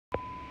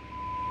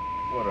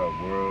What up,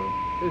 world?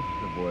 It's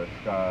your boy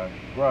Sky,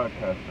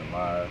 broadcasting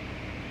live,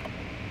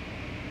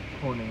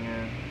 tuning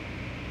in,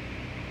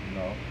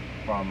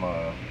 from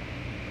a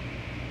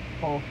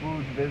Whole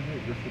Foods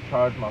visit just to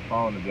charge my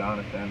phone, to be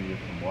honest, and get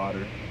some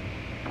water.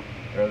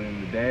 Early in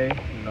the day,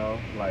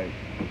 like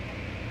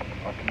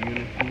our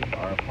community,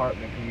 our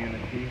apartment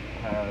community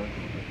has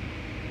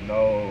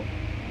no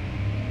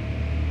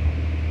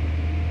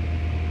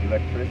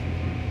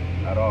electricity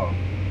at all.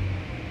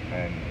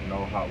 And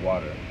no hot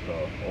water. So,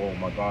 oh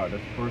my God,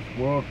 that's first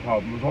world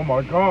problems. Oh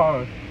my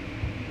God.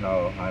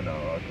 No, I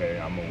know. Okay,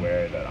 I'm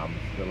aware that I'm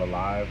still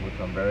alive, which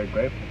I'm very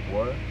grateful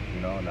for.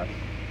 And that's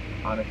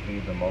honestly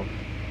the most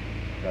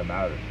that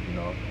matters.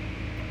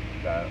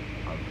 That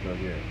I'm still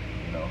here.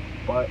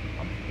 But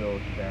I'm still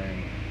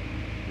sharing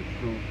the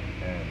truth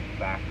and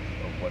facts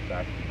of what's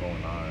actually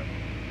going on.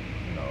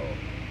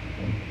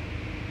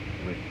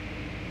 With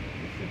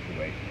the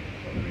situation.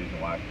 So the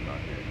reason why I'm not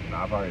here.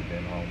 I've already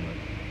been homeless.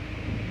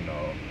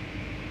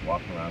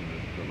 Walking around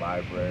the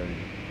library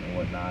and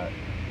whatnot.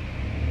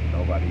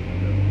 Nobody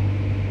even,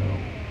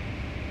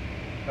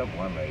 except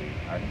one lady.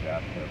 I actually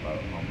asked her about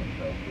homeless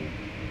shelters.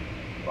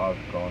 While I was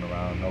going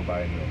around,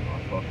 nobody knew. On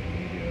social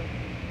media,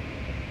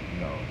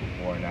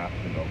 before and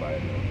after, nobody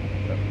knew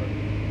except for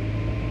me.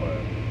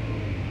 But,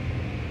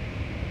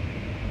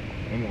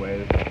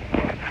 anyways,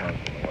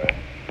 anyway.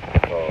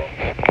 So,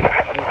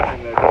 I just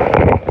sitting there to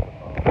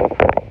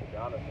be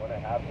honest, when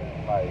it happened,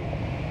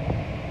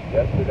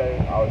 yesterday,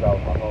 I was out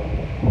with my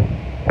homies,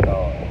 and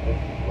this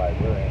is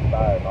we were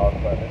inside, and all of a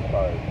sudden it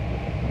started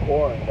just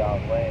pouring down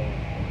rain.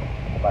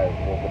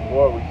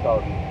 Before we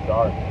saw these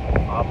dark,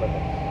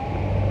 ominous,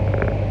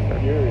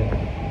 mysterious,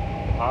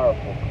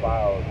 powerful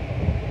clouds,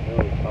 and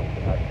we knew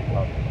something actually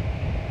coming.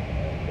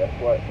 And guess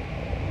what?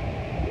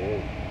 It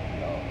is,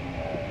 and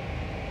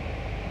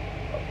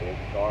a big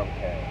storm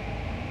came.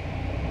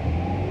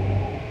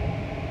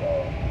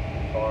 So, the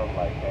storm,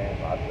 came,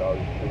 I see all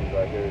these trees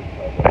right here,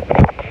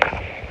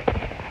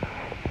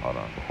 hold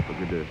on,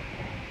 look at this.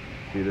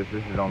 See, this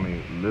is only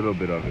a little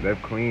bit of it.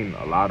 They've cleaned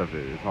a lot of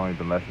it. It's only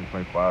been less than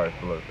 24 hours.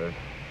 So look, they're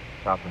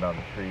chopping down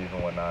the trees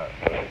and whatnot.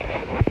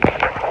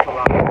 That's a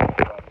lot of the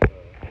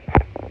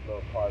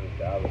little part of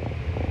Dallas,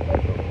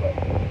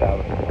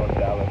 North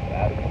Dallas,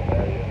 Addison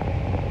area,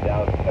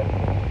 Dallas,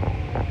 Texas.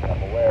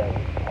 I'm aware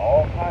there's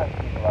all kinds of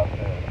people out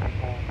there.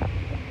 People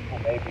who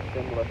may be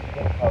similar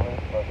skin colors,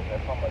 but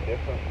they're from a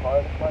different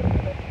part of the country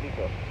and they speak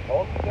a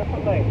totally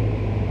different language.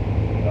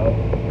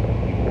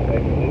 People may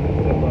be living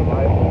similar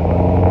lives,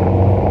 but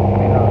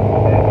may not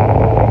understand it.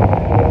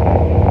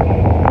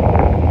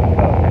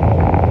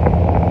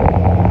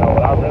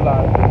 What I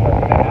realized is that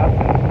when it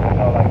happened, it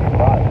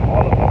brought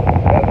all of us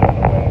together in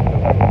a way.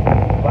 Because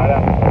right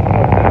after the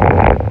storm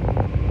happened,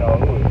 it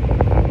was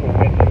super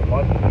windy, a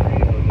bunch of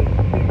trees were just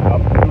being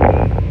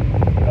uprooted,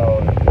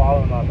 just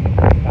falling on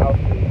people's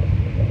houses,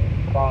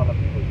 falling on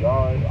people's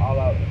yards, all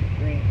out in the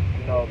streets,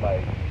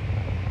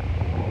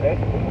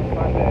 basically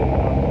Sunday,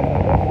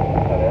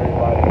 that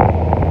everybody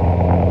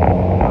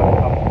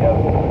come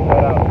together. We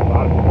let out a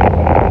lot of people.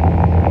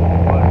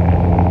 Fun.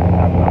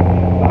 Have not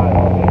been inside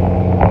all day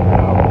for 12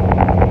 hours.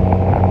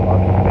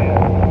 Watching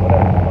bands,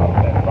 whatever.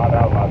 And brought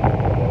out a lot of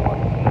people that want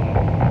to see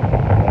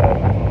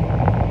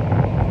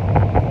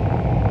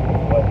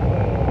what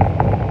the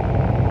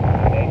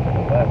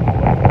nature left,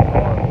 what the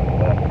storm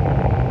left.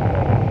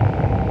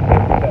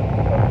 Except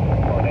for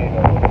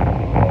tornadoes,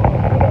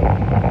 whatever.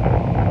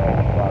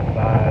 Go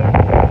outside.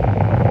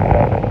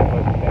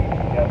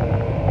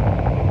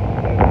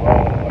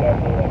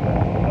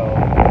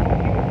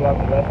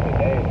 The rest of the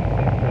day it just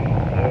seemed pretty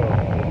chill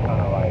and just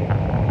kind of like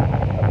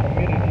a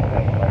community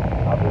thing.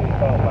 I really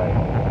felt like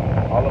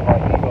all of our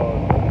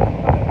egos just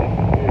kind of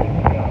disappeared,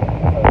 to be honest,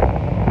 because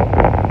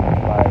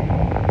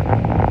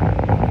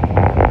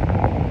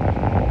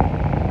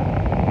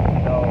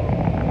there's no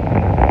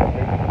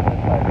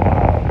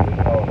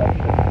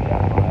electricity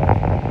at my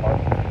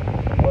apartment.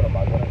 What am I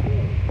gonna do?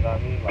 You know what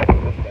I mean? Is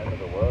this the end of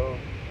the world?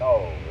 No,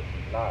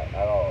 it's not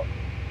at all.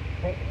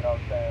 You know what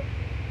I'm saying?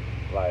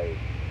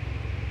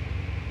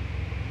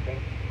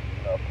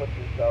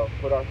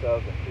 Put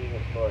ourselves in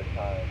prehistoric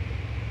times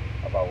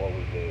about what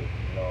we did,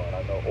 and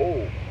I know,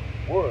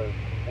 we're in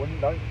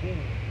 2019,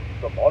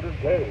 the modern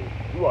day,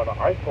 you on an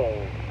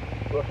iPhone,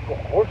 let's go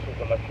horses,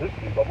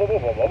 electricity, blah, blah, blah,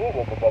 blah, blah,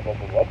 blah, blah, blah, blah,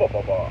 blah, blah,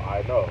 blah, blah.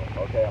 I know,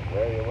 okay, I'm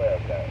very aware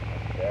of that.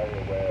 I'm very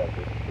aware of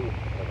this truth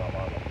because I'm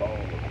on the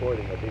phone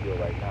recording a video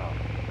right now.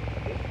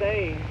 I'm just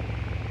saying,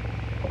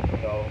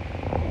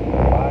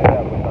 why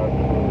that with our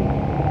true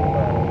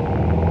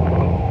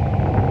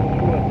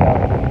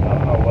intelligence. I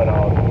don't know what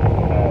all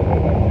people had way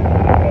back then.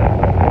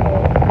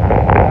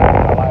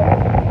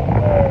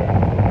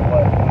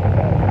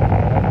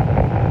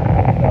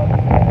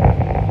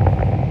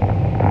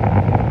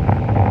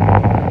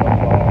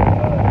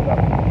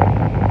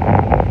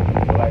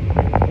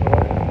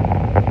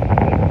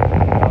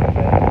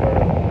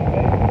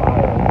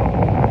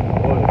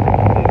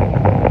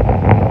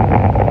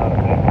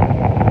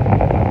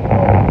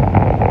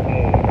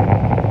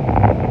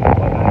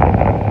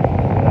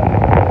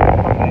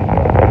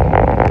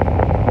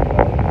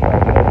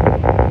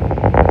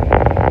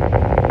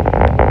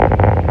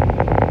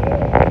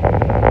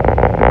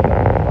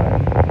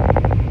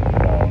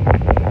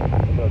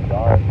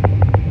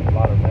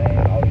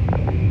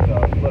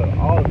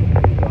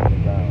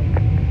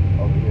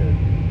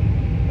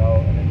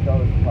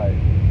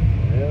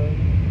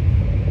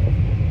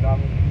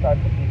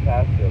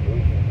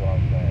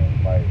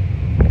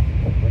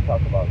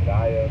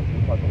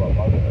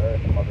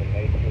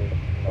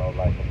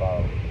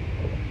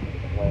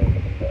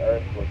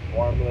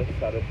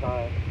 at a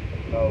time.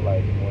 You know,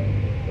 like when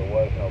there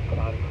was no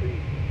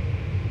concrete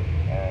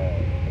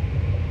and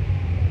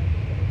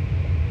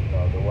you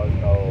know there was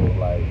no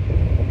like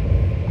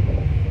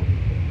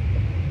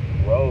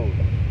roads,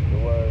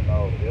 there were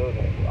no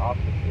buildings,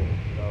 offices,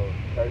 you know,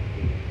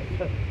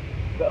 churches,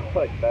 stuff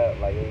like that.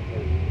 Like it was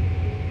just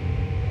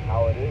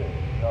how it is.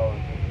 You know,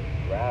 it's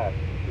just grass,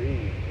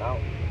 trees,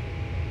 mountains,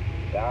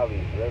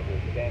 valleys,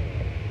 rivers,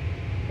 canyons,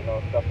 you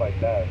know, stuff like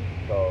that.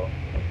 So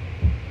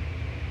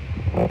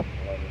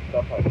when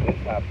stuff like this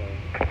happens,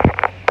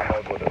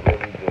 I'm able to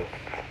really just,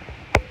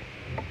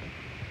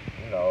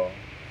 you know,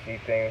 see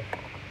things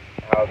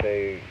how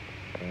they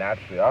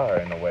naturally are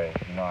in a way.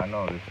 You know, I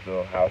know there's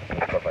still houses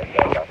and stuff like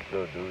that, but I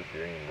still do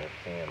dream of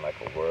seeing like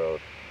a world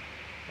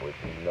with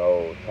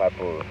no type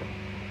of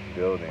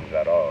buildings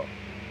at all.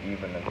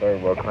 Even in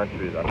third world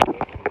countries, I still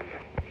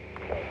see,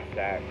 you know,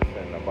 shacks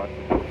and a bunch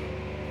of just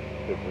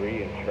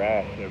debris and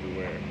trash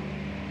everywhere.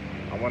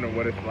 I wonder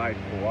what it's like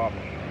to walk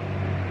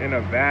in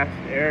a vast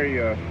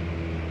area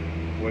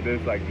where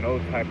there's like no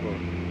type of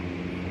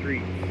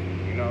streets,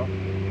 you know?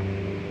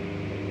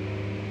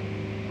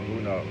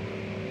 Who knows?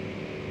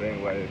 But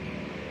anyways,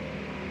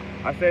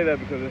 I say that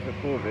because it's a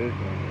cool vision,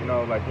 you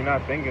know, like you're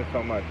not thinking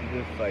so much,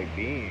 you're just like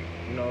being,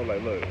 you know,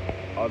 like look,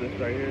 all this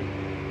right here,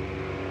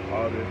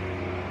 all this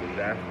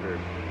disaster,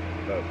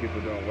 the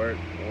people doing work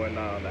and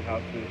whatnot on the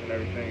houses and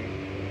everything.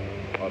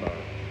 Hold on,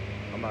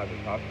 I'm about to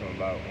talk to him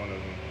about one of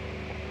them.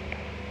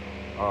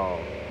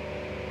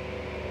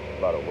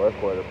 About a work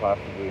order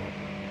possibly,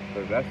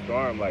 because that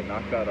storm like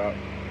knocked out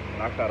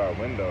our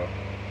window.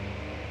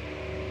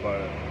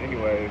 But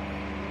anyways,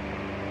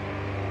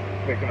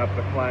 picking up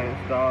the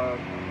client's dog,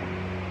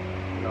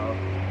 you know,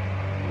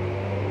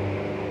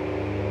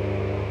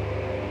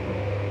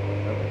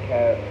 there's a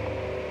cat,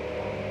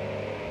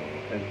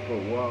 take for a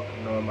walk,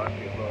 you know, it might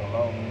be a little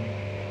lonely.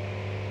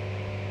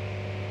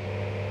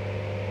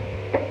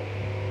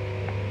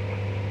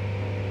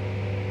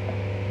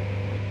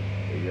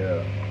 But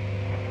yeah.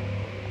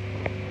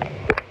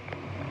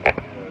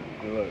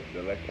 Look, the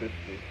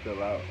electricity's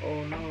still out.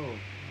 Oh no.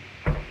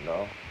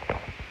 No.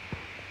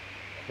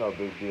 It's no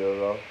big deal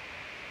though.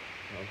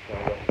 I'm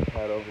saying, what's the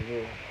cat over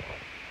here?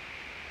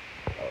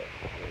 Oh,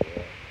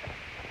 yeah.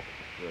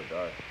 It's real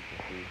dark. You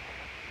can see.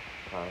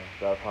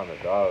 Gotta find the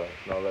dog.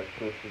 There's no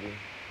electricity.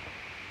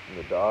 And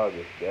the dog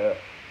is deaf.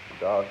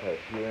 The dog has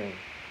hearing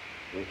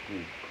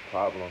issues,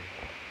 problems.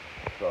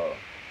 So,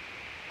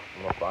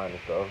 I'm gonna find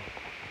it though.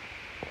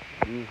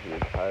 Usually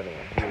it's hiding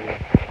in here.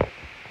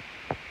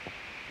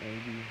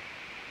 Maybe.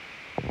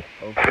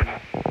 Hopefully. I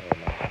don't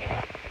know.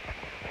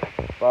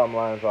 Bottom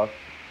line is off.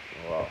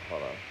 Well,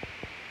 hold on.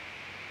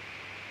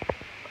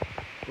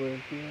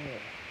 Where's he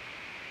at?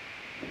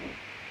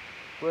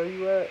 Where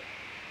you at?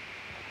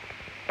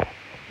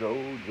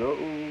 Jojo.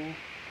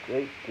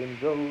 Jake and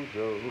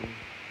Jojo.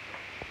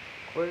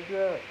 Where's you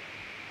at?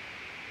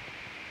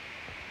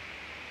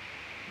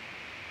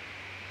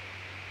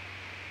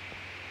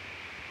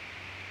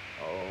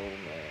 Oh,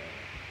 man.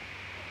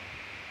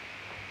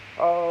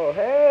 Oh,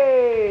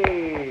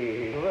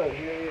 hey! Look,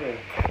 here he is.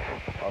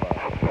 Hold on,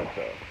 let's catch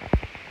up.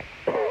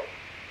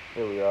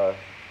 Here we are.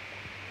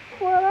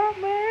 What up,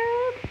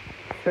 man?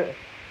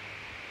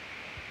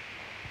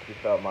 He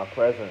felt my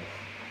presence.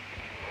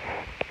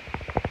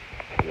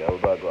 Yeah, we're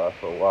about to go out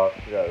for a walk.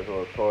 We got his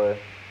little toy.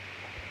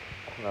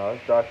 No,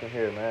 it's dark in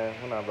here, man.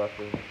 We're not about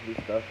to be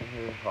stuck in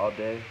here all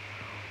day.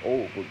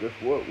 Oh, but guess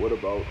what? What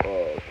about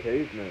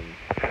cavemen?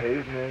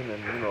 Cavemen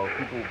and, you know,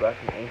 people back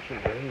in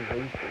ancient days, they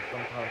used to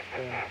sometimes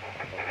spend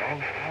a long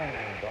time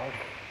in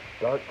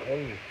dark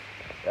caves.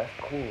 That's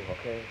cool,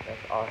 okay?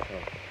 That's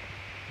awesome.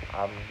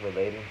 I'm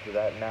relating to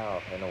that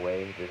now, in a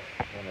way, just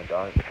in a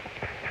dark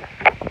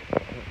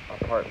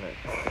apartment,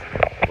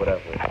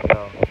 whatever, you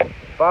know?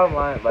 Bottom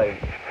line, like,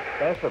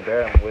 thanks for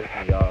bearing with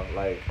me, y'all,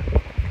 like,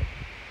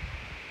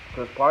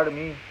 because part of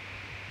me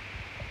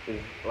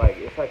is, like,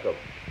 it's like a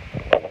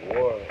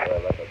war, or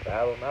like a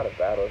battle, not a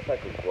battle, it's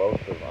like a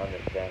growth of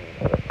understanding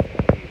certain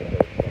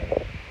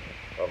things,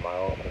 or my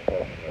own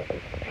perception of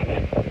this.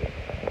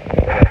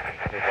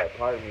 Because like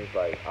part of me is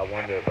like, I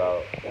wonder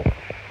about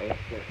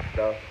ancient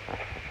stuff,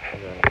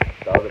 and then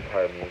the other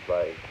part of me is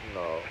like, you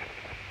know,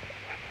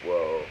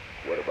 well,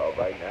 what about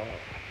right now?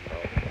 You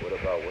know, what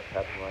about what's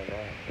happening right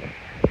now?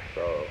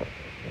 So,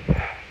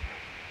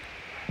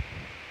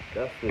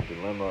 that's the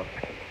dilemma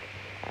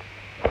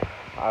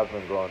I've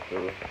been going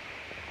through.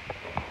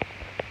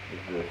 Is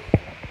just,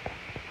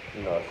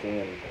 you know, seeing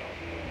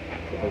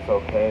if it's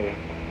okay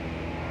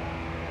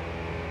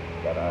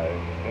that I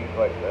think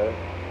like that.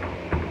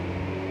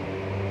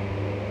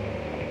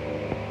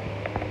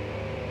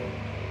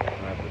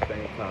 And at the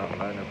same time,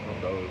 learning from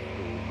those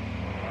who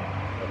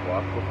have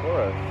walked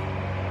before us.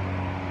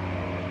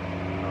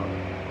 You know?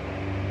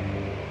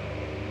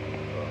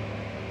 So,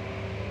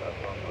 that's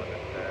what I'm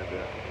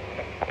understanding.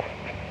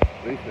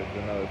 At least it's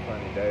another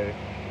sunny day,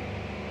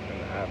 and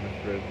the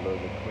atmosphere is a little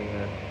bit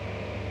cleaner.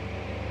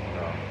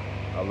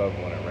 I love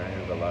when it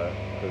rains a lot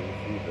because you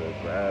see the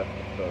grass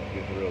and stuff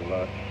gets real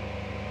lush.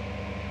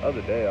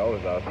 other day I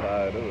was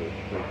outside, it was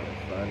freaking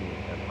sunny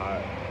and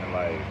hot, and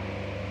like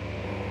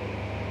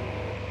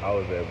I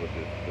was able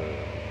just to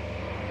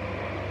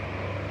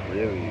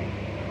really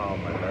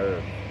calm my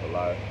nerves a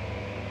lot.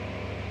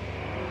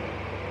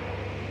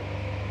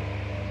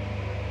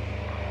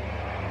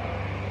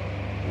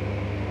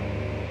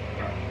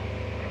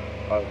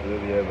 I was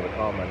really able to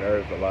calm my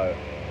nerves a lot.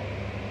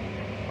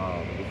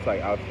 Just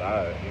like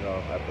outside,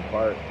 at the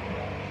park,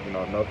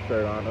 no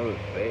shirt on. I was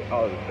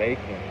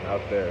baking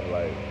out there,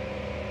 like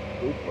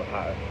super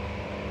hot.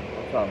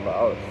 I'm talking about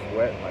I was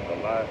sweating like a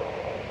lot.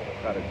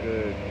 Got a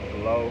good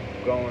glow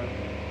going.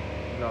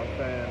 You know what I'm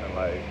saying? And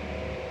like,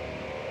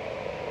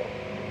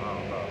 I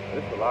don't know.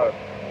 There's a lot of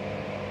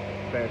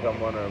things I'm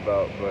wondering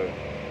about, but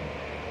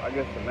I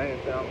guess the main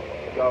thing,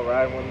 y'all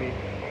riding with me,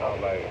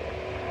 like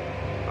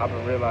I've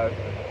been realizing,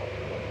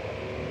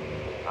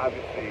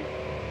 obviously,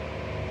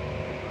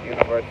 the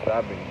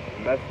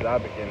message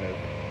I've been getting is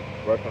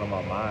working on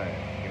my mind.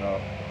 My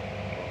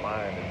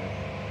mind has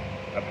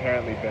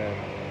apparently been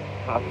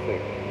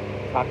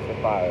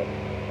toxified.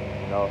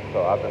 So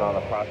I've been on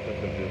the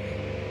process of just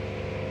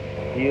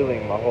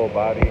healing my whole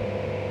body.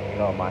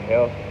 My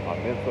health, my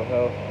mental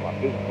health, my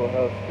physical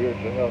health,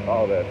 spiritual health,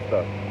 all that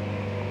stuff,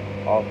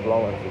 all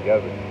flowing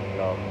together.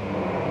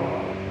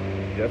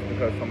 Just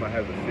because someone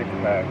has a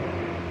six-pack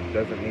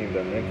doesn't mean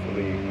they're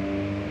mentally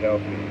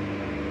healthy.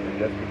 And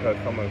just because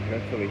someone's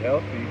mentally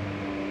healthy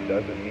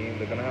doesn't mean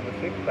they're gonna have a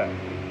six-pack.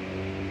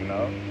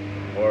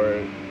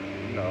 Or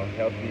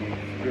healthy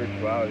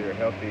spirituality or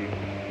healthy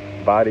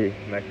body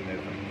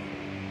mechanisms.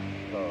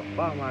 So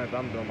bottom line is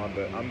I'm doing my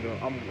best. I'm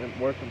in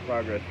work in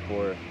progress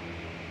for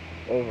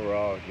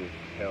overall just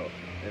health.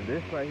 And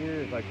this right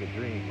here is like a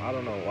dream. I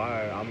don't know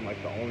why I'm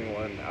like the only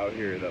one out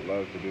here that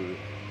loves to do this.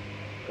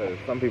 Because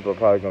some people are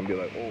probably gonna be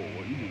like, oh,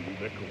 well, you need to be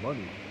making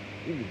money.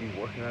 You need to be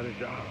working at a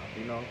job,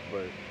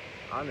 But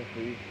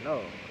honestly,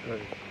 no.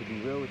 Because to be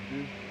real with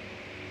you,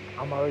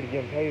 I'm already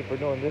getting paid for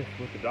doing this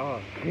with the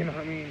dog. You know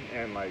what I mean?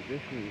 And like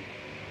this is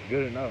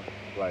good enough.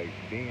 Like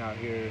being out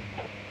here,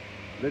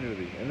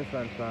 literally in the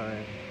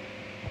sunshine,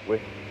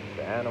 with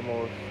the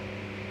animals,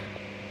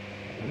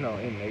 in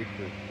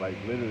nature. Like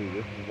literally,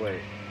 this is what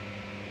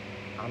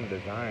I'm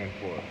designed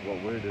for.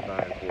 What we're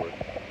designed for.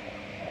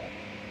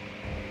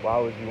 Why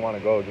would you want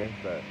to go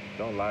against that?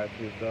 Don't lie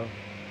to yourself.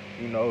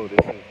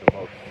 This is the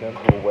most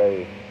simple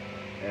way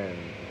and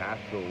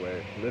natural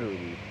way,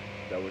 literally,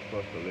 that we're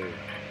supposed to live,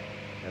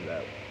 and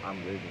that I'm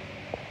living,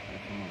 and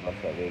some of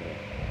us are living.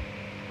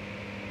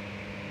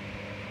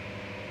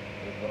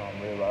 This is what I'm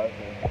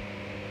realizing.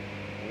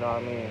 You know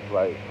what I mean?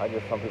 Like, I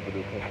guess some people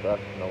do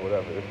construction or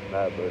whatever, this and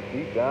that, but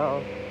deep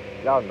down,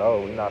 y'all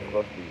know we're not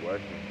supposed to be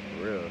working,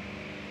 for real.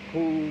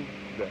 Who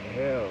the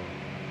hell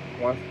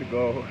wants to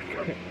go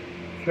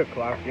to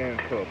clock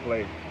into a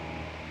place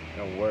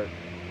and work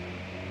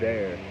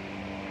there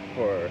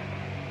for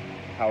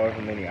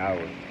however many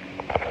hours?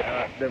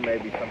 There may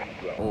be some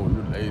people like, oh,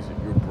 you're lazy,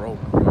 you're broke,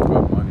 you don't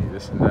got money,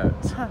 this and that.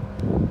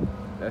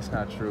 That's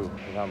not true,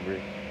 because I'm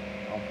rich.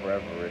 I'm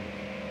forever rich,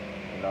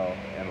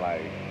 and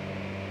like,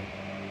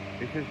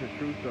 it's just the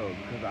truth though,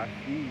 because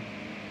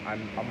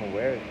I'm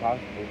aware it's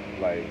possible.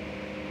 Like,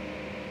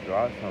 there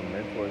are some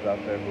mentors out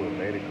there who have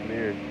made it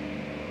clear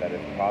that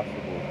it's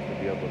possible to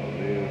be able to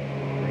live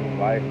a dream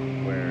life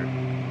where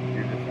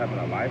you're just having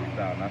a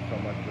lifestyle, not so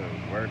much a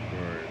work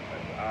or a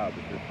job.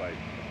 It's just like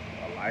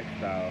a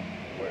lifestyle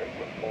where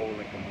you're whole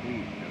and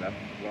complete, and that's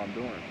what I'm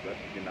doing.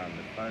 Especially getting out in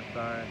the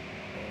sunshine,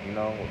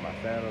 with my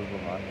sandals,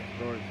 with my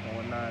shorts and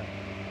whatnot,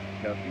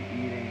 healthy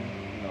eating,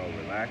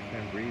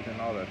 relaxing, breathing,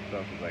 all that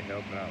stuff is like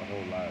helping out a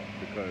whole lot,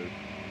 because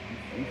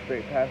you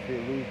straight past the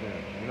illusion,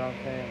 you know what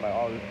I'm saying? Like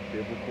all this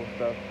biblical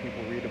stuff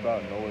people read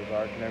about, Noah's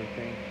Ark and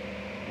everything,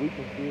 we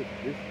can see it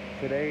this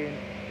today,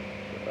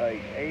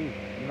 like, hey,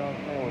 you know what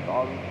I'm saying, with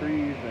all the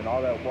trees and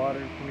all that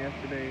water from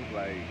yesterday,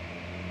 like,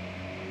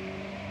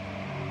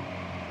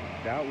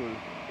 that was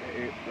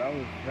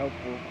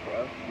helpful for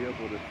us to be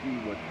able to see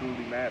what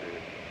truly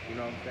matters, you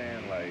know what I'm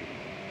saying, like,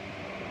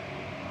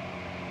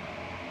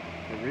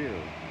 for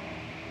real.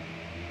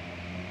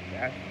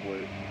 That's what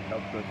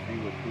helps us see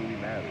what truly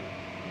matters,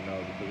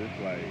 because it's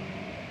like,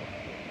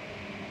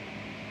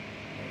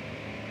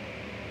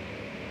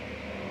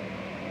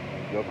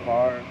 your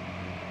car,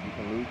 you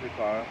can lose your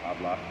car.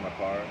 I've lost my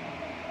car.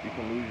 You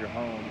can lose your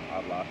home.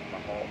 I've lost my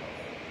home.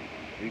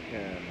 You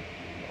can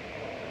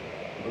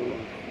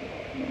lose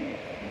keys.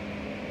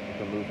 You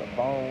can lose a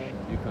phone.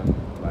 You can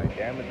like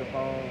damage a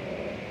phone.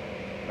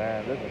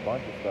 Man, there's a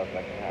bunch of stuff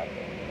that can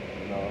happen.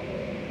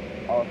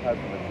 All types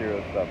of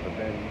material stuff. But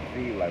then you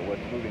see like what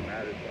truly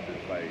matters is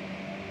just like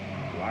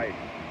life.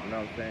 You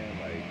know what I'm saying?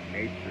 Like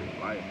nature,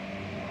 life.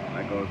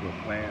 That goes with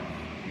plants,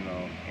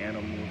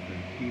 animals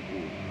and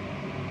people.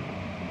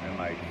 And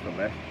like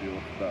celestial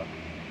stuff,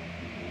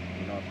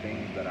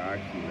 things that are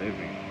actually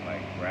living,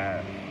 like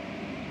grass,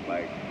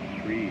 like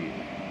trees,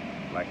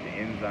 like the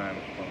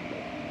enzymes from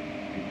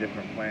these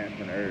different plants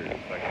and herbs,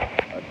 like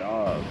a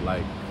dog,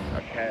 like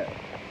a cat,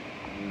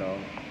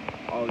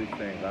 all these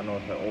things. I know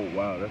it's like, oh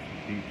wow, that's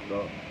some deep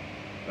stuff,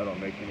 that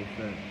don't make any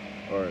sense.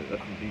 or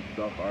that's some deep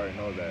stuff. I already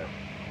know that.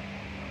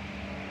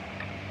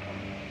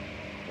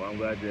 Well, I'm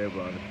glad you're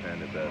able to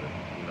understand it better,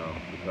 you know,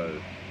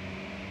 because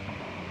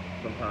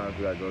sometimes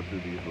we gotta go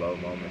through these low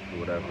moments or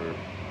whatever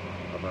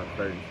of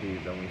uncertainty,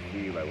 then we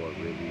see like what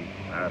really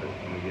matters,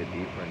 and we get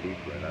deeper and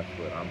deeper, and that's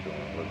what I'm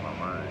doing with my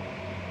mind.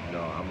 You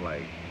know, I'm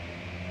like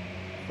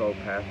so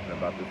passionate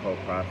about this whole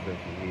process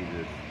of me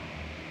just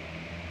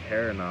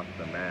tearing off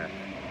the mask,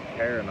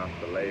 tearing off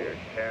the layers,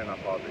 tearing off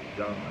all the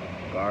junk,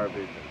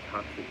 garbage, and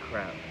toxic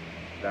crap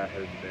that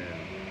has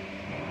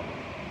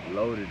been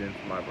loaded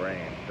into my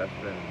brain, that's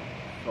been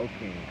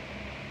soaking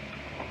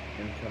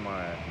into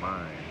my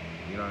mind.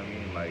 You know what I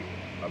mean? Like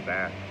a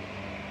bath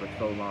for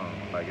so long.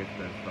 Like it's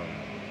been some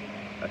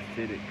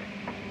acidic,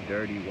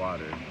 dirty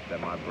water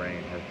that my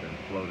brain has been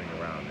floating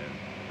around in,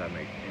 if that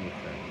makes any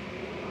sense.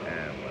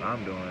 And what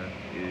I'm doing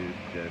is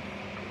just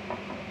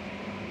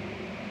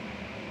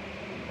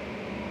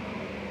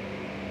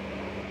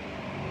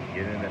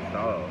getting it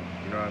solved.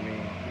 You know what I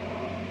mean?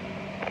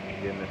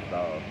 Getting it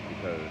solved,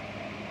 because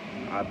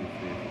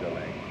obviously it still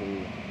ain't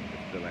cool.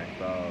 It still ain't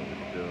solved.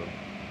 It's still,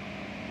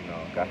 you know,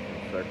 got some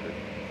circuits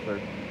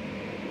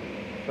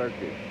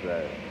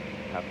that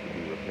have to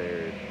be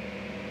repaired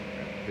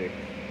and fixed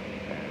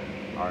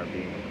and aren't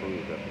being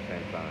improved at the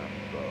same time.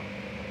 So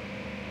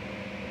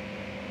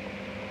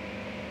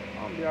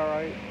I'm be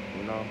alright,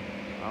 you know.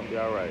 I'm be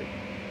alright.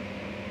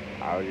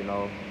 I already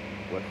know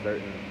what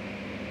certain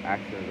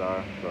actions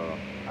are, so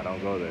I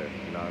don't go there,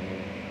 you know what I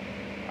mean?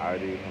 I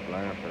already have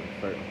learned from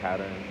certain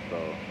patterns,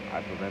 so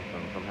I prevent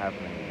them from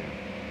happening again.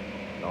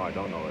 No, I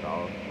don't know it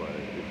all, but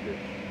it's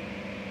just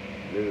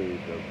literally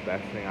the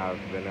best thing I've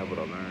been able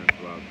to learn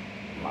throughout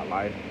my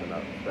life, and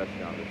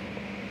especially on this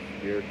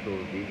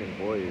spiritual vegan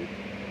voyage,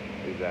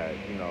 is that,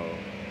 you know,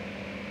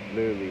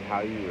 literally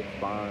how you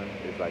respond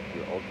is like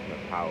your ultimate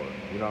power.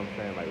 You know what I'm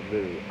saying? Like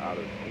literally out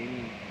of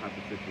any type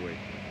of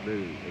situation,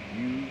 literally, if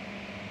you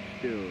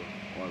still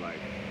or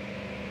like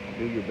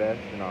do your best,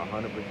 you know,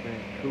 100%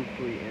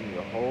 truthfully in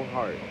your whole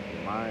heart,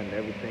 your mind, and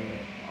everything,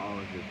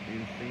 all just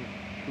in sync,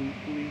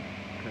 truthfully,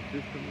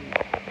 consistently,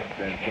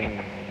 then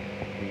things,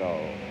 you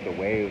know, the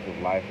waves of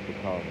life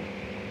become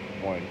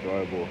more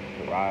enjoyable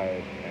to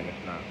ride, and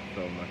it's not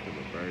so much of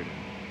a burden.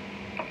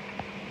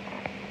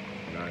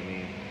 You know what I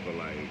mean? But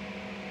like,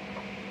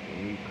 when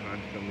you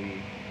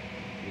constantly,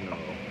 you know,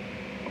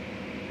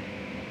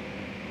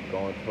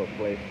 go into a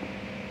place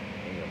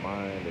in your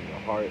mind, in your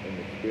heart, in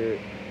your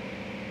spirit,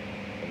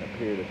 in a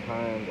period of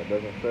time that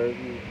doesn't serve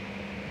you,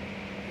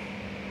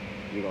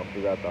 you're gonna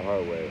figure out the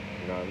hard way.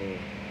 You know what I mean?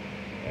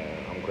 And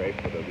I'm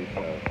grateful that we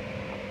have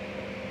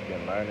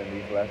been learning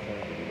these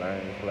lessons, to be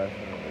learning this lesson,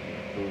 and to be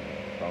improving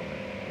from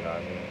it. You know what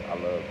I mean? I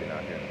love being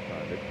out here in the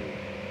sun.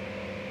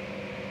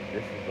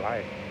 This is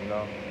life, you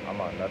know?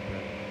 I'm on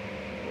nothing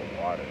but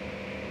water,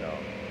 you know?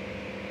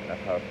 And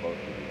that's how it's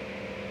supposed to be.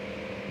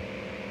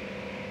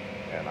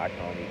 And I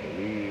can only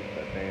believe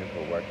that things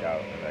will work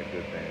out and that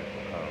good things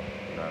will come,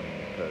 you know what I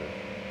mean? Because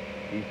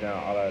deep down,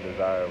 all I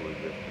desire was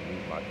just to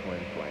meet my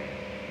twin flame,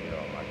 you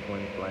know, my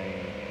twin flame,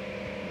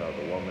 you know,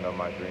 the woman of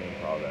my dreams,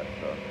 all that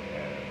stuff.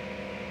 And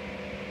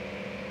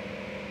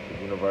the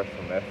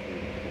universal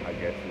message, I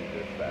guess, is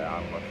just that I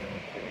must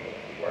continue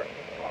to work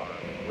on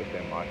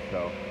within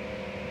myself.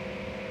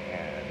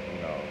 And, you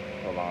know,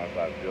 so long as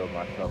I build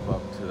myself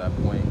up to that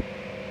point,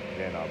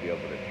 then I'll be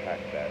able to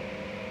track that,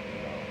 you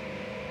know,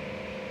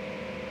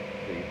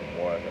 to even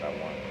more that I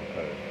want.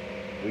 Because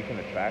we can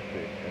attract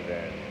it, and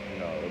then, you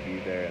know, it'll be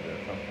there, and then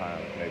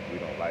sometimes maybe we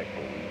don't like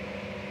what we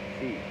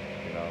see,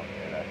 you know,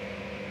 and that's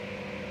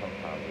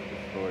sometimes a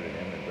distorted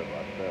image of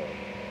ourselves.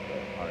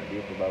 But on a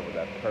deeper level,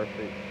 that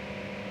perfect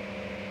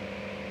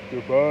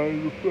divine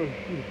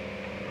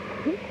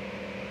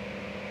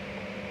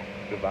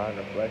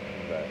reflection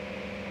that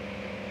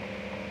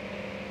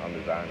I'm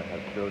designed to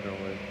have children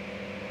with,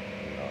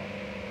 you know,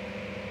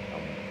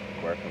 I'm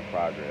work in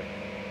progress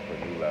for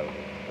new levels,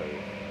 because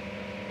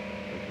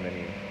there's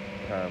many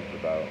terms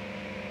about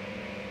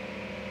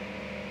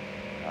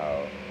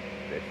how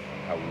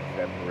we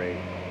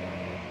separate,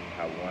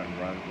 how one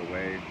runs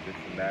away, this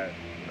and that,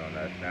 you know,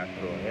 that's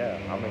natural. And yeah,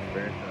 I'm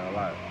experiencing it a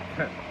lot,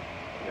 to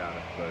be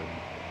honest, but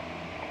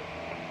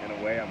in a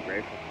way I'm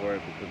grateful for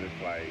it, because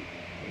it's like,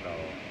 you know,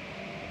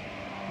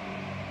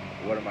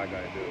 what am I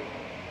going to do?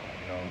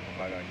 You know,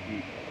 am I going to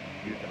keep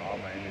using all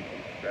my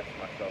energy, stress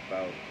myself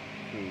out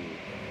to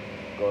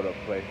go to a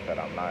place that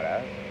I'm not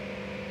at?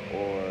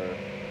 Or,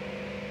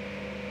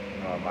 you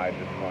know, am I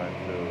just going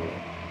to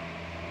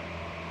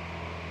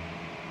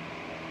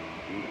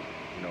be,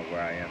 you know,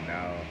 where I am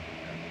now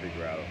and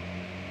figure out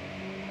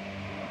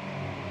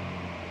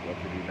what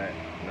to do next?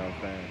 You know what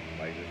I'm saying?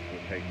 Like, just for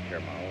taking care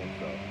of my own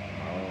self,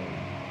 my own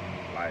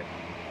life,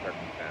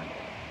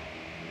 circumstances,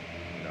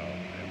 you know,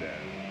 and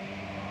then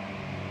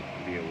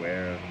be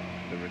aware of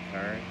the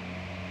return,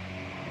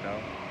 you know?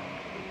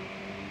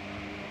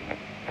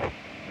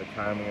 The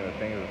timing of the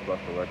things are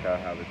supposed to work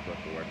out how they're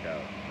supposed to work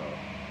out. So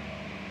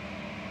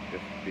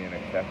just being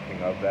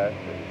accepting of that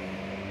is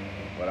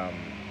what I'm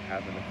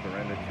having to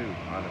surrender to,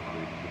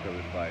 honestly, because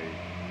it's like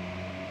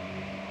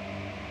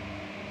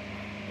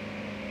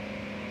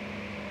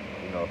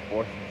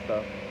forcing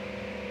stuff.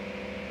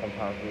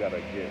 Sometimes we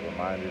gotta get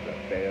reminded of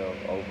fail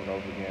over and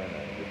over again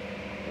and just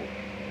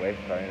waste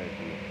our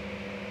energy,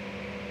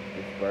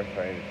 disperse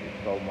our energy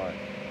so much,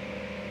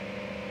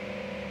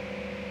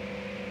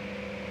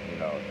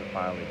 to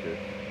finally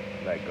just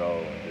let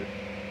go and just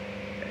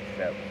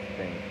accept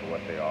things for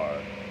what they are,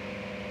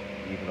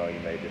 even though you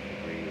may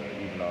disagree or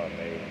even though it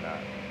may not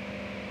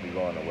be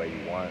going the way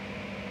you want.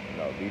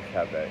 At least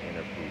have that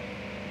inner peace,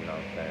 you know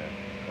what I'm saying?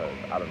 Because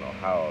I don't know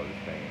how all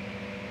this thing is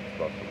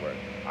supposed to work.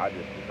 I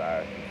just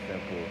desire some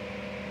simple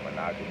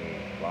monogamy,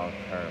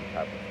 long-term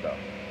type of stuff,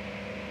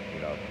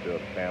 to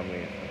build a family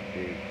and some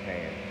big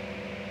change,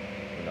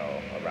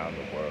 around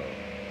the world,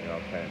 you know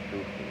what I'm saying,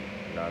 truthfully,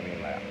 you know what I mean?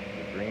 Like,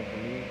 the dream for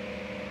me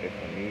is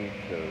for me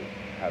to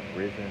have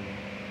risen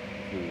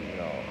to,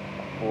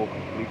 a full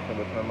completion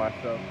within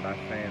myself. I'm not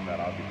saying that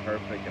I'll be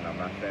perfect, and I'm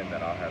not saying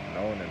that I'll have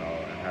known it all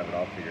and have it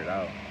all figured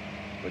out,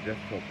 but just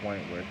to a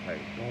point where it's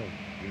like, boom,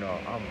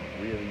 I'm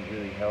really,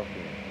 really healthy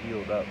and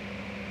healed up,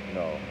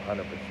 100%,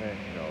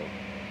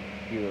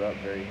 healed up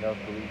very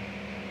healthily,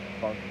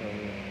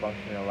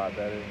 functioning a lot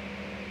better,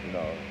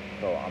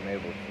 so I'm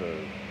able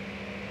to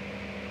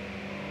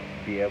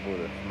be able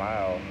to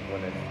smile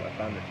when it's a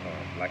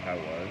thunderstorm, like I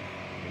was,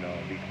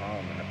 be calm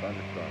in a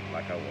thunderstorm,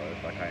 like I was,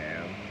 like I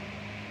am,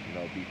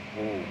 be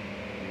cool,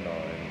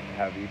 and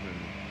have even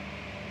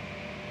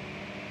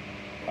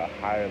a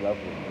higher level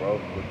of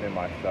growth within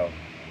myself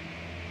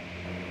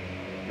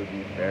through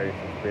these various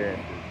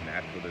experiences,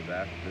 natural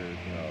disasters,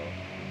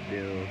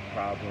 bills,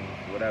 problems,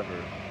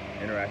 whatever,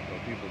 interacting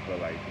with people, but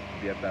like just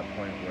to be at that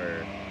point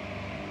where,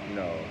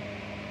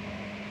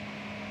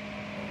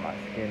 my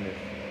skin is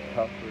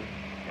tougher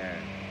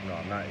and,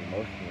 I'm not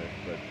emotionless,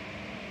 but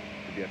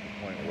to be at the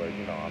point where,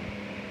 I'm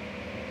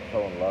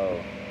so in love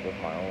with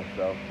my own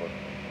self, with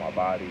my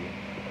body,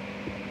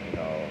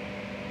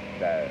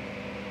 that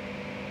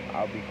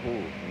I'll be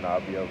cool,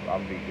 I'll be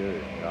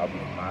good, I'll be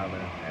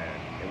smiling and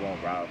it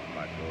won't rob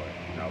my joy,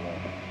 I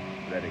won't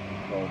let it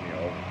control me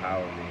or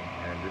overpower me,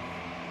 and just,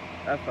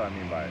 that's what I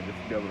mean by it, just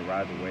to be able to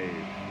ride the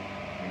waves,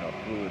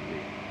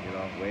 fluidly,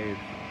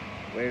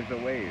 waves are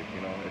waves,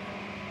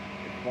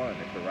 it's fun,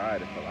 it's a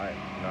ride, it's a life,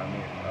 you know what I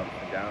mean, it's ups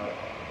and downs,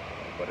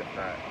 but it's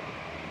not,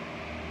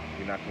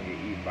 you're not going to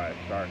get eaten by a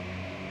shark,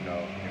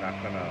 you're not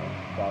going to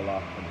fall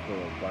off into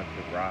a bunch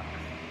of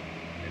rocks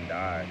and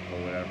die or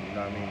whatever, you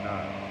know what I mean,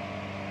 nah.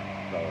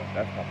 So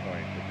that's my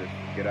point, to just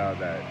get out of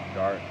that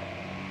dark,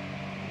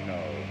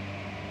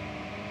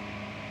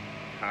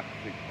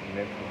 toxic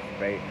mental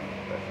space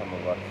that some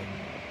of us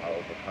are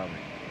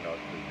overcoming, to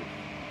just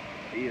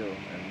feel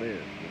and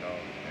live,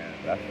 and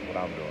that's what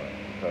I'm doing,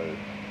 because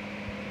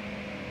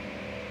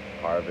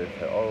Harvest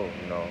said,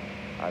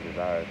 I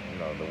desire,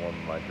 the woman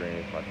of my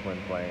dreams, my twin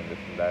flame, this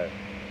and that,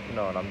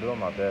 and I'm doing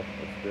my best,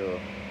 but still,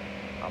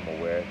 I'm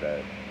aware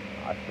that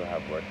I still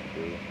have work to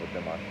do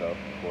within myself,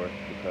 of course,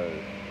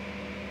 because,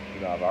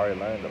 I've already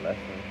learned the lesson,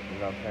 you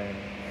know what I'm saying?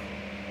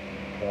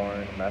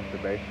 Porn,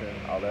 masturbation,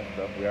 all that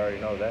stuff, we already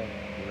know that,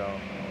 so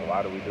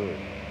why do we do it?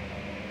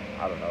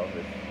 I don't know,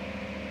 it's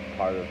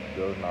part of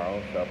building our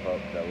own stuff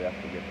up, that we have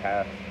to get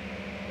past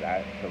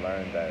that to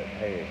learn that,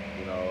 hey,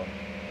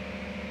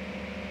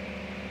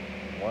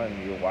 one,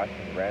 you're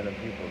watching random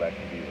people that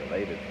can be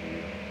related to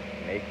you,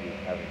 naked,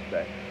 having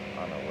sex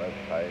on a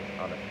website,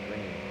 on a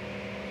screen.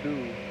 Two,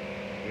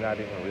 you're not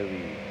even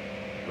really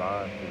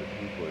drawn to the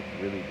people, it's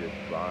really just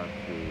drawn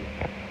to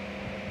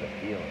the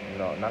feeling,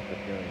 not the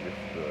feeling, just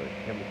the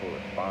chemical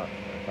response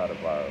inside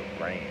of our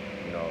brain,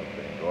 the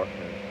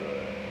endorphins, the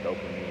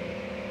dopamine,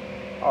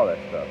 all that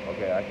stuff.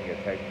 Okay, I can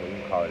get technical, you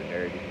can call it a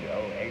nerd, you can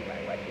go,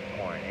 everybody watches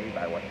porn,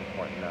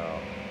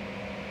 no,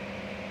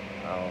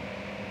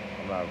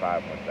 I'm not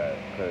vibing with that,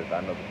 because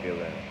I know the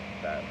feeling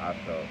that I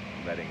felt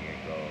letting it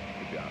go,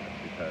 to be honest,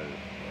 because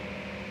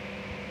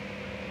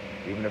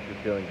even if you're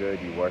feeling good,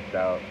 you worked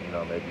out,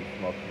 maybe you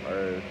smoked some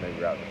herbs, maybe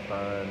you're out in the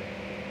sun,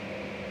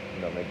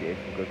 maybe ate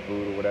some good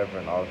food or whatever,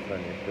 and all of a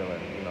sudden you're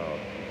feeling, your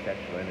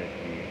sexual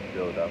energy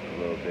build up a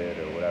little bit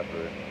or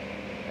whatever,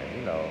 and,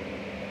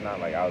 it's not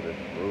like out of this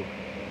roof,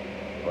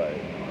 but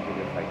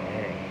you're just like,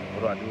 dang,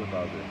 what do I do with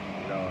all this,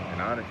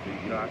 and honestly,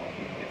 I can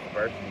keep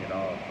dispersing it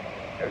all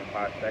every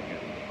 5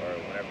 seconds, or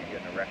whenever you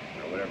get an erection,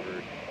 or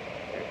whatever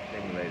you're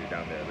stimulated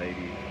down there,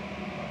 ladies,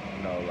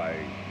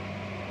 like,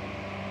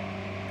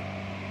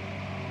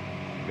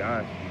 to be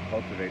honest, you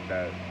cultivate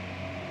that,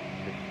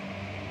 just,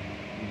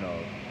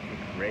 to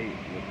create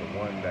with the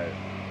one that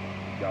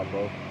y'all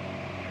both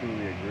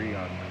truly agree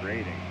on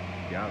creating.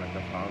 To be honest,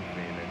 that's how I'm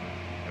seeing it,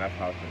 and that's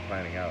how it's been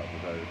planning out,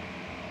 because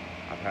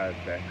I've had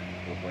sex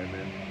with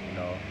women,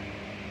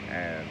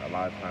 and a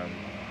lot of times,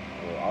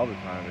 well, all the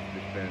time, it's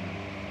just been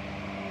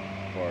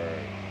for,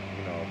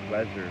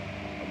 pleasure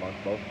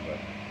amongst both of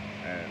us,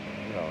 and,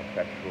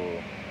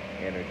 sexual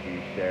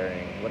energy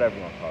sharing, whatever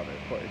you want to call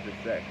it. It's just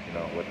sex,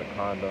 with a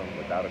condom,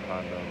 without a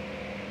condom.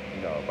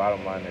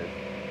 Bottom line is,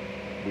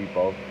 we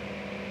both,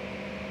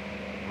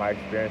 my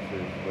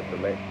experiences with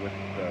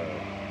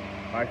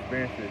my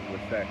experiences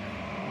with sex,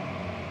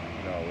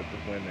 with the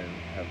women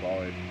have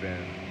always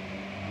been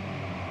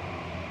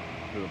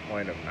to the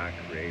point of not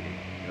creating,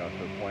 you know,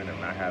 to the point of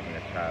not having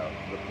a child,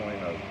 to the point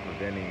of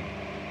preventing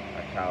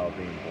a child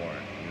being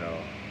born, you know.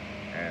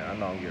 And I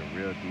know I'm getting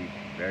real deep,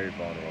 very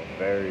vulnerable,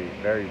 very,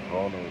 very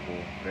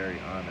vulnerable, very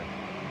honest,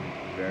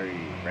 very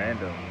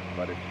random,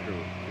 but it's true,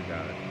 to be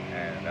honest.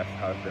 And that's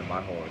how it's been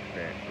my whole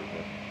experience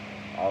with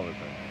all of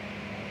them,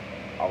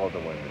 all of the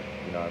women,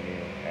 you know what I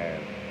mean?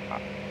 And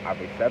I've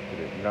accepted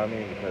it, you know what I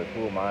mean? Because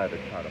who am I to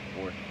try to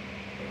force,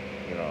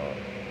 you know,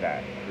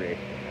 that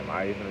creation? Am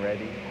I even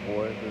ready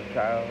for the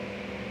child?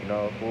 You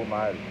know, who am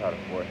I to try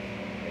to force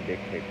and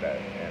dictate that?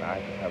 And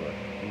I just have a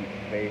deep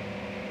faith,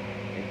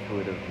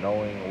 intuitive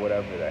knowing or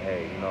whatever that,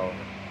 hey, you know,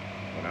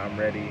 when I'm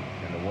ready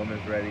and the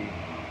woman's ready,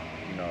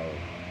 you know,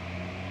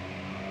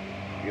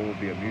 it will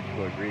be a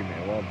mutual agreement.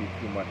 It won't be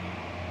too much.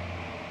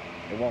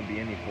 It won't be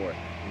any force.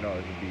 You know,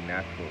 it will be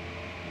natural.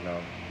 You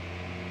know,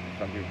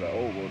 some people go,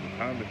 oh, well, the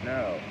time is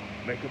now.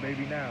 Make a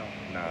baby now.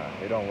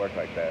 Nah, it don't work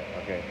like that.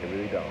 Okay, it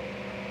really don't.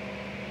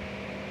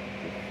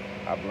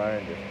 I've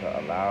learned just to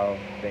allow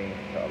things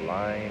to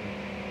align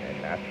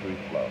and naturally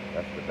flow.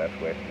 That's the best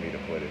way for me to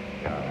put it, to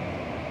be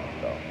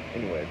honest. So,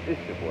 anyways,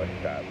 it's your boy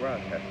Sky. We're on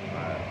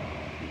Testify.